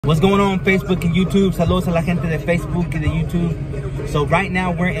What's going on Facebook and YouTube? Saludos a la gente de Facebook y de YouTube. So right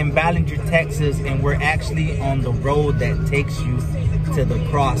now we're in Ballinger, Texas, and we're actually on the road that takes you to the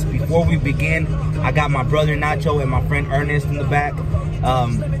cross. Before we begin, I got my brother Nacho and my friend Ernest in the back.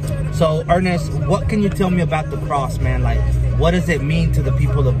 So Ernest, what can you tell me about the cross, man? Like, what does it mean to the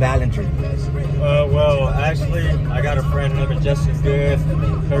people of Ballinger? Well, actually, I got a friend named Justin Good.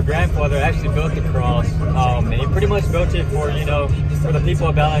 Her grandfather actually built the cross, and he pretty much built it for, for the people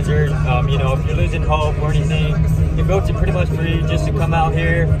of Ballinger. If you're losing hope or anything, he built it pretty much for you just to come out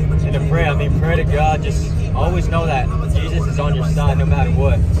here and to pray. I mean, pray to God. Just always know that Jesus is on your side no matter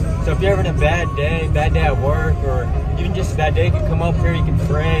what. So if you're having a bad day at work, or even just a bad day, you can come up here, you can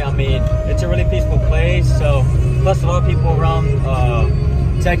pray. I mean, it's a really peaceful place. So, plus a lot of people around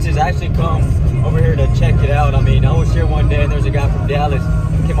Texas actually come over here to check it out. I mean, I was here one day and there's a guy from Dallas.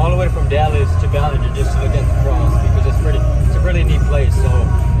 He came all the way from Dallas to Ballinger just to look at the cross because it's a really neat place. So,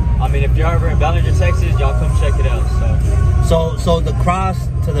 I mean, if you're ever in Ballinger, Texas, y'all come check it out. So the cross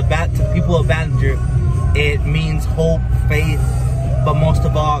to people of Ballinger, it means hope, faith, but most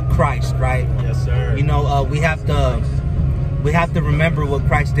of all, Christ, right? Yes, sir. We have to remember what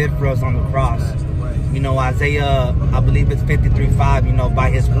Christ did for us on the cross. Isaiah, I believe it's 53:5, by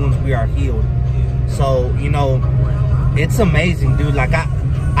his wounds we are healed. So, it's amazing, dude. Like,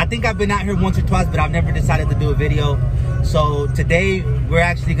 I think I've been out here once or twice, but I've never decided to do a video. So today, we're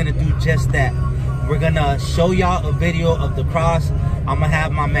actually going to do just that. We're going to show y'all a video of the cross. I'm going to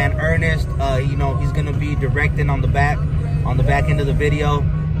have my man Ernest, he's going to be directing on the back end of the video.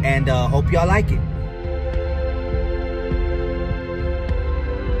 And hope y'all like it.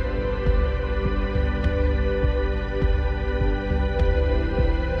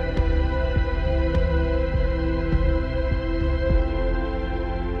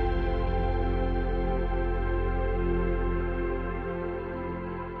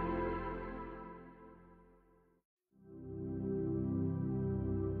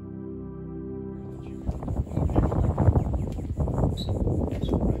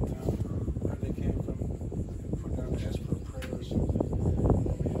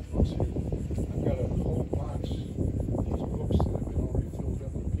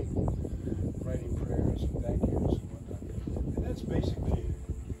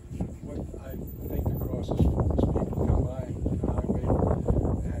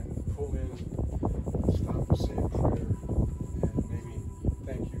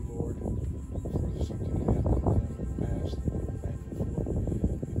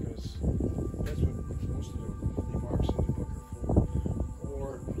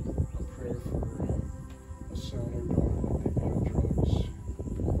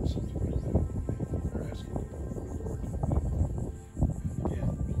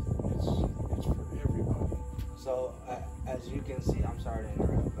 So, as you can see, I'm sorry to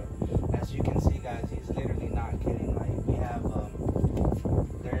interrupt, but as you can see, guys, he's literally not kidding. Like, we have,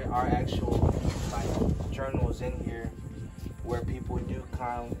 there are actual, journals in here where people do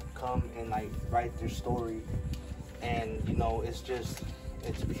come and, write their story. And,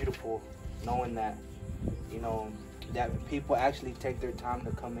 it's beautiful knowing that, that people actually take their time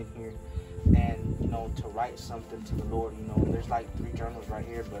to come in here and, to write something to the Lord. There's 3 journals right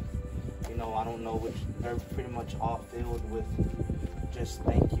here, but I don't know which, they're pretty much all filled with just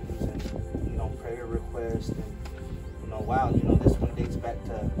thank yous and, prayer requests. And, wow, this one dates back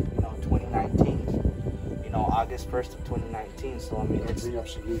to, 2019, August 1st of 2019. So, I mean, it's,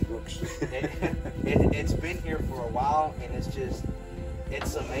 it's been here for a while, and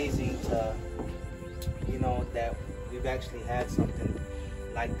it's amazing to, that we've actually had something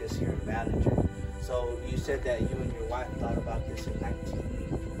like this here in Ballinger. So, you said that you and your wife thought about this in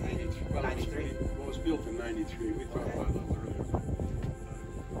 1993. Well, it was built in 93. We thought about it a little earlier.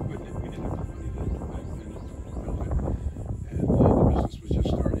 But we didn't have the money back then to build it. And the business was just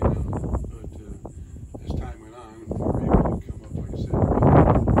starting out. But as time went on, we were able to come up, like I said,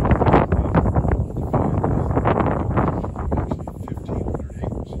 actually 1,500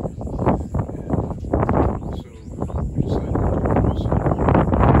 acres here. And so we decided to do this.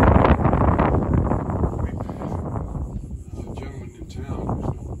 A gentleman in town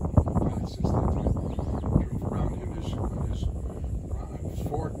who's since that time drove around in his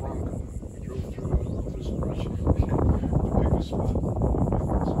Ford Bronco. We drove through all this brush to pick a spot.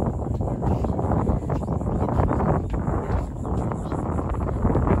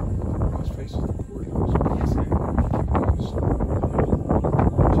 Cross faces the courthouse. As you go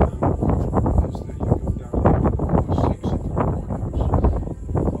down 6 at the courthouse.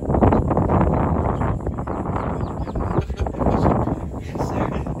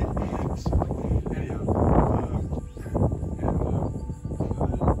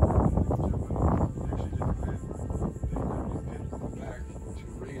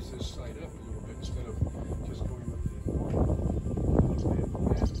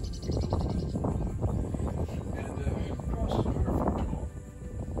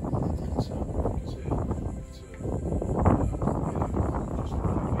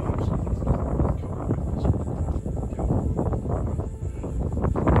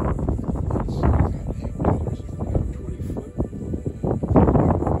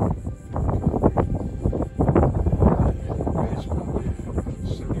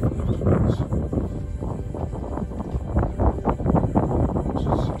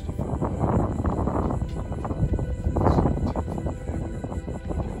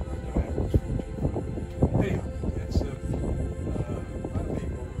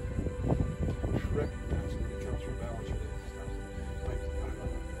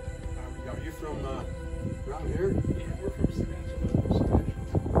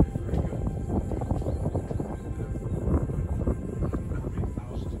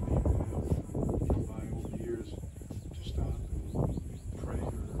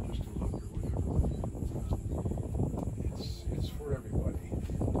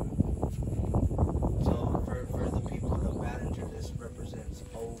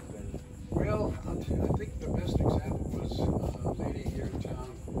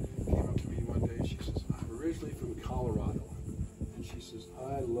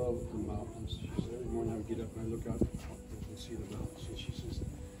 I love the mountains. She said, every morning I would get up and I look out and see the mountains. And she says,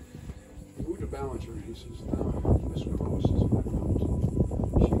 we moved to Ballinger, and he says, now this cross is my mountain.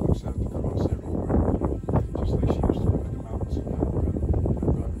 She looks at the cross every morning, just like she used to look at the mountains in Colorado. I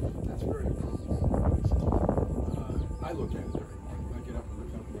thought, that's very appropriate. I look at it every morning. I get up and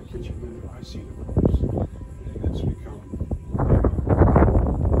look out my kitchen window, I see the cross. And it's become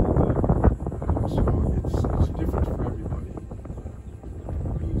so it's different for everybody.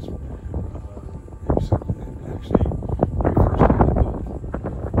 It means maybe something that actually when we first had it built,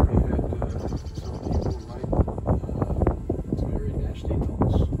 we had some people write some very nasty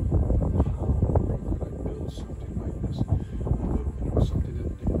notes. How could I build something like this? Something that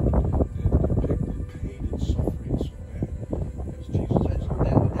depicted pain and suffering so bad as Jesus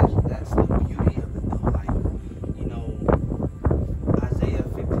was on. That's the beauty of it, though. Like, you know, Isaiah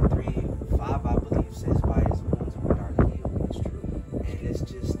 53:5, I believe, says, "By His wounds we are healed." It's true. And it's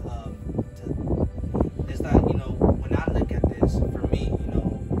just, it's not, you know, when I look at this, for me, you know,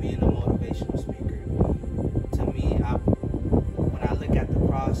 being a motivational speaker, to me, when I look at the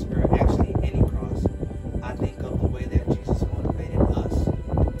cross, or actually any cross, I think of the way that Jesus motivated us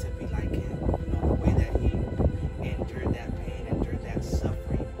to be like Him. You know, the way that He endured that pain, endured that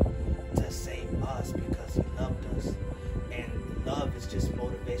suffering to save us because He loved us. And love is just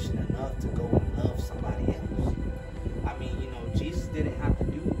motivation enough to go and love somebody else. I mean, you know, Jesus didn't have to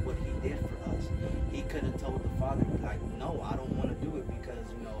do what He did for us. He could have told the Father, like, no, I don't want to do it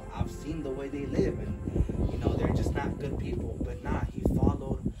because, you know, I've seen the way they live and, you know, they're just not good people. But nah, He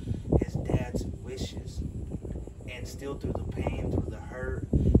followed His dad's wishes. And still through the pain, through the hurt,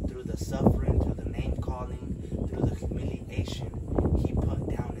 through the suffering, through the name calling, through the humiliation, He put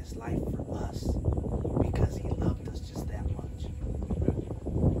down His life for us because He loved us just that much.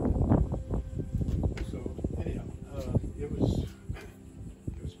 So anyhow, it was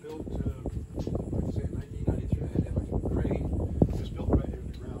built, like I say, in 1993. I had a crane. It was built right here in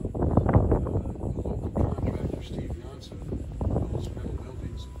the ground. A local contractor, Steve Johnson, those metal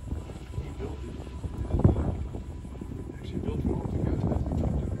buildings, he built it, and actually built it all together. Then we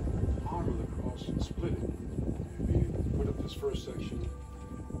took the arm of the cross and split it. And we put up this first section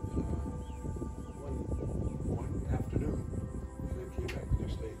one afternoon, and then came back the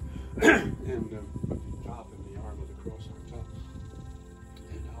next day and put the top and the arm of the cross on top,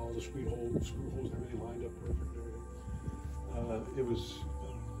 and all the screw holes and everything lined up perfect and everything. It was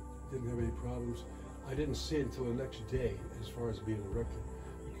didn't have any problems. I didn't see it until the next day as far as being erected,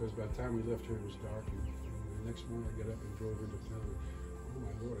 because by the time we left here it was dark, and the next morning I got up and drove into town. Oh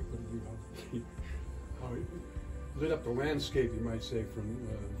my Lord, I couldn't believe how it lit up the landscape, you might say, from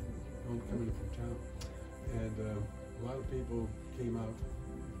coming in from town. And a lot of people came out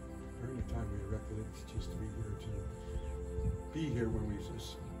during the time we erected it just to be here, to be here when we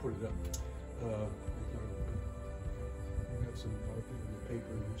just put it up. We got some other people in the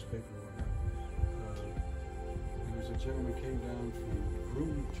paper, newspaper, and whatnot. There was a gentleman came down from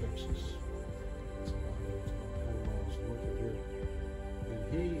Cruz, Texas. It's about 10 miles north of here. And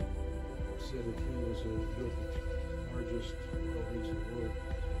he said that he was built the largest buildings in the world.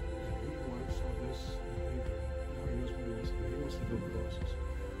 And he saw this in the paper. Now he knows what he wants to do. He wants to build crosses.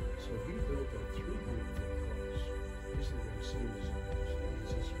 So he built a 300-foot cross. He's not going to see his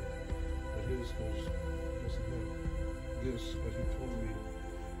this way. But his goes, doesn't have this, but he told me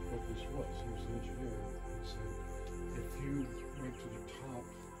what this was. He was an engineer. He said, if you went to the top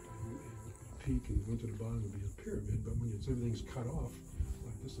and peak and went to the bottom, it would be a pyramid, but when everything's cut off,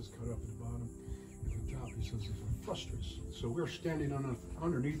 like this is cut off at the bottom, at the top, he says it's a frustras. So we're standing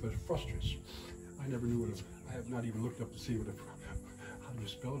underneath a frustras. I never knew what I have not even looked up to see what how you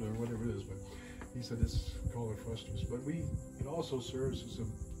spell it or whatever it is, but he said it's called a frustras. But it also serves as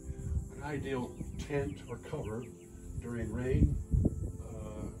an ideal tent or cover during rain,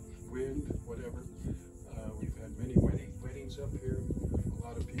 wind, whatever. We've had many weddings up here. A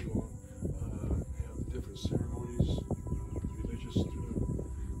lot of people have different ceremonies, religious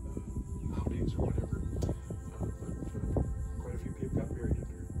outings or whatever. But quite a few people got married up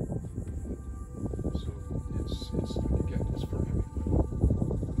here. So it's again, it's for everybody.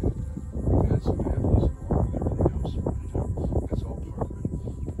 We've had some vandalism along with everything else. That's all part of it.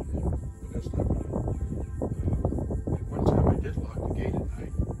 But that's not what at one time I did lock the gate at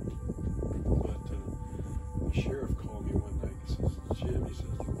night. But the sheriff called me one night. He says, Jim, he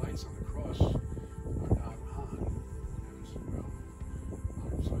says, the lights on the cross are not on. And I said, well,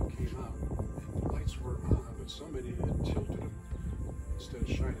 so I came out, and the lights were on, but somebody had tilted them. Instead of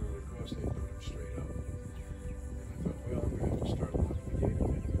shining on the cross, they had put them straight up. And I thought, well, I'm going to have to start locking the gate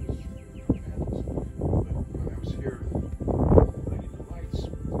again because it's vandalism. But when I was here lighting the lights,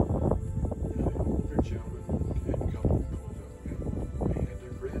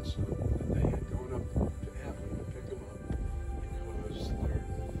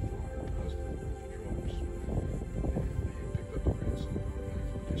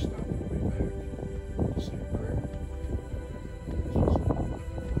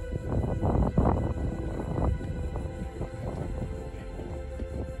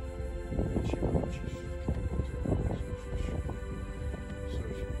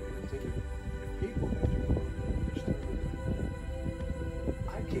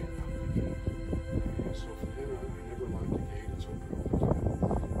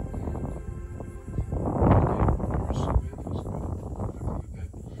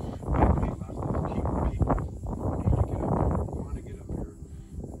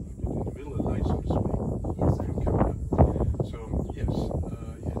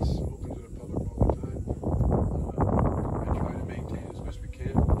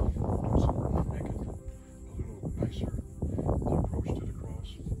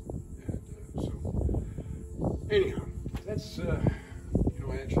 Anyhow, that's, you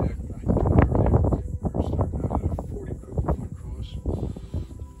know, actually, I told you earlier, we were starting out at a 40-foot cross.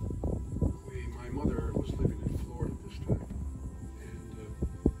 My mother was living in Florida this time, and I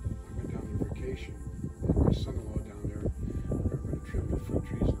went down there on vacation, and my son-in-law down there, we were going to trim the fruit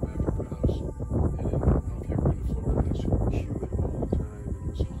trees in the back of the house. And then, I don't know if you've ever been to Florida, it's humid all the time, and it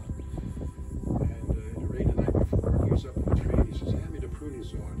was hot. And it rained the night before, he was up in the tree, and he says, hand me the pruning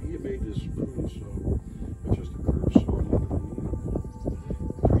saw. And he had made this pruning saw with just a curved saw on the end of the needle.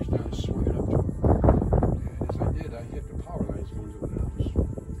 I reached down and swung it up to him. And as I did, I hit the power lines going to the house.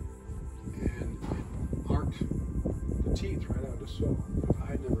 And it marked the teeth right out of the saw. I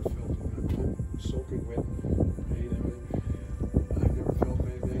had never felt it. I'm soaking wet, pain and everything. I never felt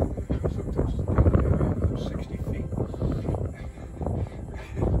anything. Sometimes it's got 60 feet.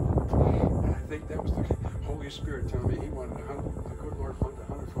 I think that was the Holy Spirit telling me he wanted the good Lord wanted a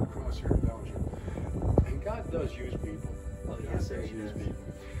 100-foot cross here in Ballinger. And God does use people. Oh, God yes, sir, does he use does. people.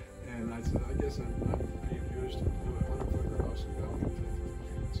 And I said, I guess I'm being used to do a 100-foot cross in Ballinger.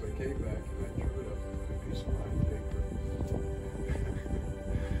 So I came back and I drew it up on a piece of lined paper.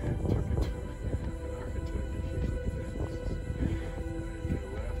 Took it to an architect and he looked at it. I kind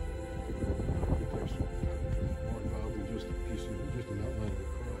of laughed. Architects are more involved than just an outline of the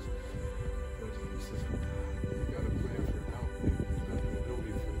cross. But he says, you got a plan for it now. There's not an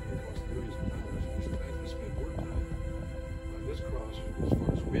ability for it to cost millions of dollars. He said, I had to spend more time on this cross as far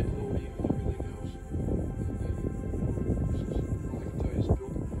as wind loading and everything else. And then, he says, all I can tell you is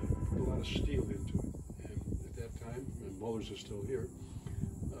put a lot of steel into it. And at that time, and Mullers is still here,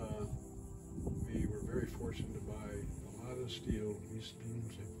 we were very fortunate to buy a lot of steel, these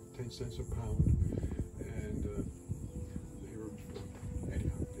beams at 10 cents a pound, and they were,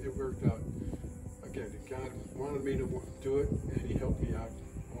 anyhow, it worked out. Again, God wanted me to do it, and he helped me out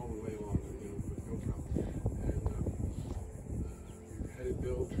all the way along, you know, with no problem. And we had it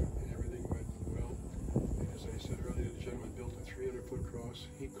built, and everything went well. And as I said earlier, the gentleman built a 300-foot cross.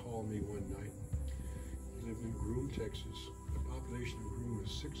 He called me one night. He lived in Groom, Texas. The population of Groom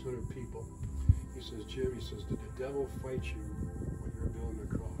is 600 people. He says, Jim, he says, did the devil fight you when you were building the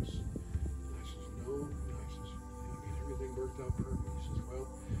cross? And I says, no. And I says, I got everything worked out perfect. He says, well,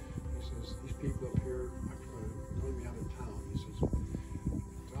 he says, these people up here are running me out of town. He says, the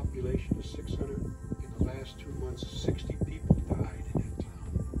population is 600. In the last 2 months, 60 people died in that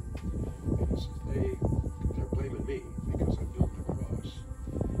town. And he says, they're blaming me because I built the cross.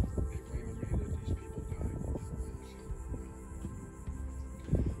 They're blaming me that these people died.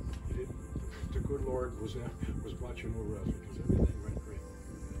 The good Lord was watching over us because everything went great.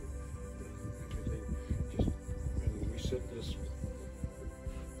 Everything just, when we set this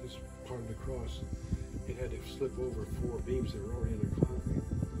part of the cross, it had to slip over 4 beams that were already in the concrete.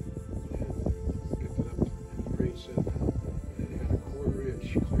 And picked it up, and the grade set down, and it had a 1/4 inch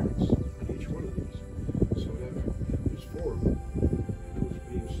clearance on each one of these. So that there's 4 of them, and those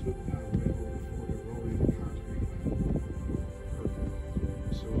beams slipped down way over the 4 that were already in the concrete. Perfect.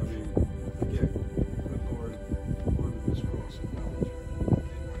 So I mean, again, the Lord wanted this cross in Ballinger.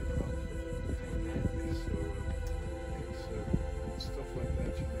 So it's stuff like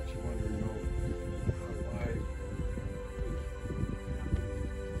that that you wonder, you know, why.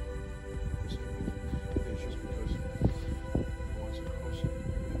 It's just because he wants to cross it.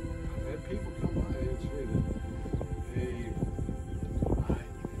 I've had people come by and say that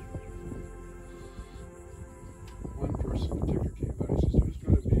one person in particular came by and says there's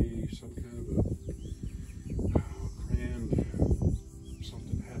going to be some kind of a grand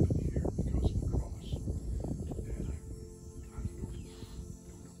something happen here because of the cross. And I don't know.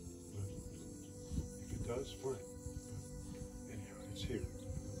 If it does, fine. But anyhow, it's here.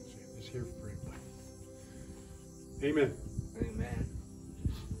 It's here for everybody. Amen. Amen.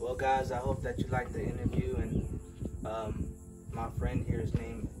 Well, guys, I hope that you liked the interview. And my friend here is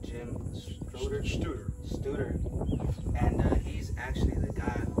named Jim Studer. And he's actually the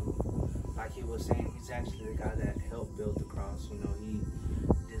guy who, like he was saying, he's actually the guy that helped build the cross. You know, he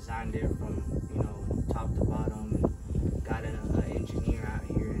designed it from, you know, top to bottom, and got an engineer out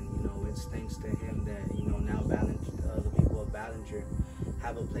here. And, you know, it's thanks to him that, you know, now the people of Ballinger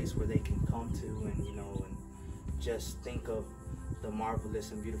have a place where they can come to and, you know, and just think of the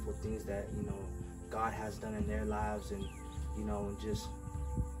marvelous and beautiful things that, you know, God has done in their lives. And, you know, just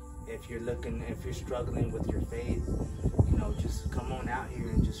if you're struggling with your faith, you know, just come on out here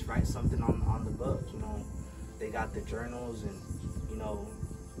and just write something on the book. You know, they got the journals, and, you know,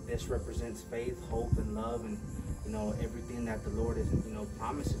 this represents faith, hope, and love, and, you know, everything that the Lord is, you know,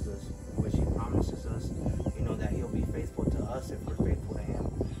 promises us, which he promises us, you know, that he'll be faithful to us if we're faithful to him.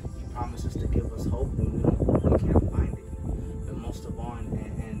 He promises to give us hope when we can't find it. But most of all,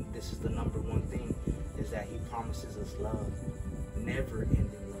 and this is the number one thing, is that he promises us love, never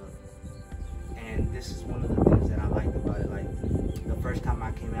ending love. And this is one of the things that I liked about it. Like, the first time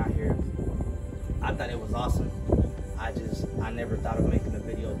I came out here, I thought it was awesome. I never thought of making a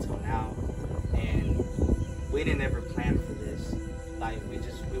video till now, and we didn't ever plan for this. Like,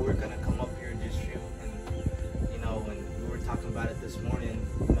 we were gonna come up here and just shoot, and you know, when we were talking about it this morning,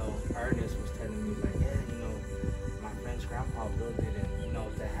 you know, Ernest was telling me like, yeah, you know, my friend's grandpa built it, and you know,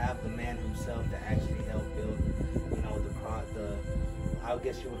 to have the man himself to actually help build, you know, I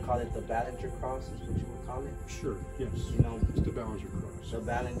guess you would call it the Ballinger cross, is what you would call it? Sure, yes. You know, it's the Ballinger cross. The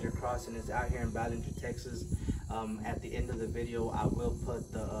Ballinger cross, and it's out here in Ballinger, Texas. At the end of the video, I will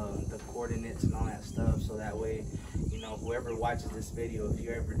put the coordinates and all that stuff, so that way, you know, whoever watches this video, if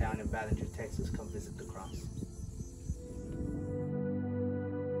you're ever down in Ballinger, Texas, come visit the cross.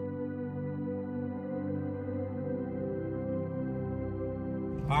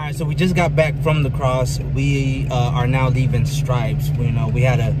 All right, so we just got back from the cross. We are now leaving Stripes. You know, we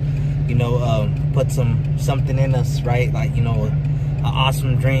had to, you know, put something in us, right? Like, you know, an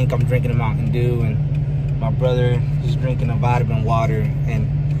awesome drink. I'm drinking a Mountain Dew, and my brother is drinking a vitamin water,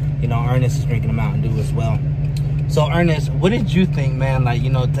 and you know, Ernest is drinking a Mountain Dew as well. So Ernest, what did you think, man? Like, you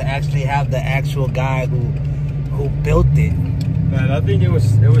know, to actually have the actual guy who built it. Man, I think it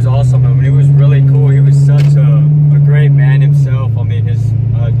was awesome. I mean, it was really cool. He was such a great man himself. I mean, his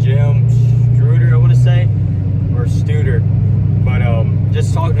Jim Struder, I want to say, or Studer. But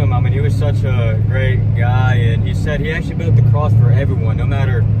just talking to him, I mean, he was such a great guy, and he said he actually built the cross for everyone, no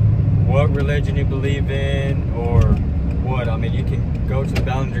matter what religion you believe in or what. I mean, you can go to the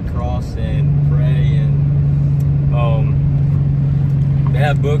Ballinger cross and pray, and they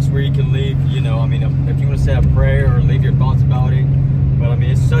have books where you can leave, you know, I mean, if you want to say a prayer or leave your thoughts about it. But I mean,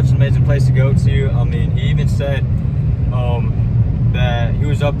 it's such an amazing place to go to. I mean, he even said that he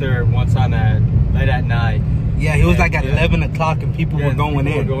was up there one time late at night. Yeah, he was like at 11 o'clock, and people were going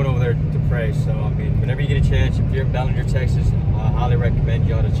in. People were going over there to pray. So I mean, whenever you get a chance, if you're in Ballinger, Texas, I highly recommend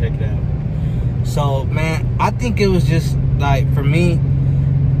y'all to check it out. So man, I think it was just like, for me,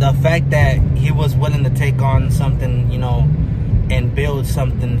 the fact that he was willing to take on something, you know, and build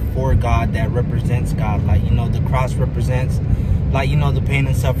something for God that represents God. Like, you know, the cross represents, like, you know, the pain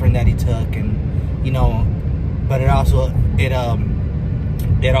and suffering that he took, and you know, but it also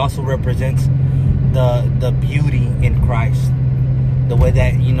represents the beauty in Christ, the way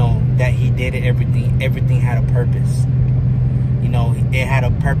that, you know, that he did it. Everything had a purpose. You know, it had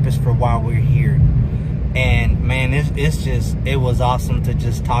a purpose for why we're here. And man, it was awesome to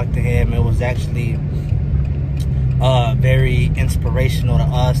just talk to him. It was actually very inspirational to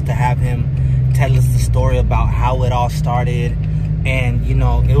us to have him tell us the story about how it all started. And you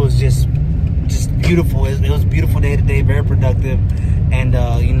know, it was just beautiful. It was a beautiful day today, very productive. And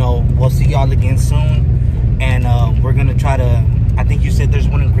you know, we'll see y'all again soon. And we're gonna try to, I think you said there's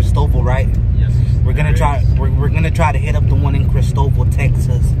one in Cristobal, right? Yes. We're gonna try to hit up the one in Cristobal,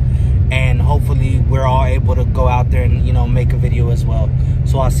 Texas, and hopefully we're all able to go out there and, you know, make a video as well.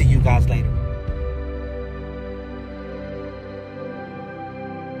 So I'll see you guys later.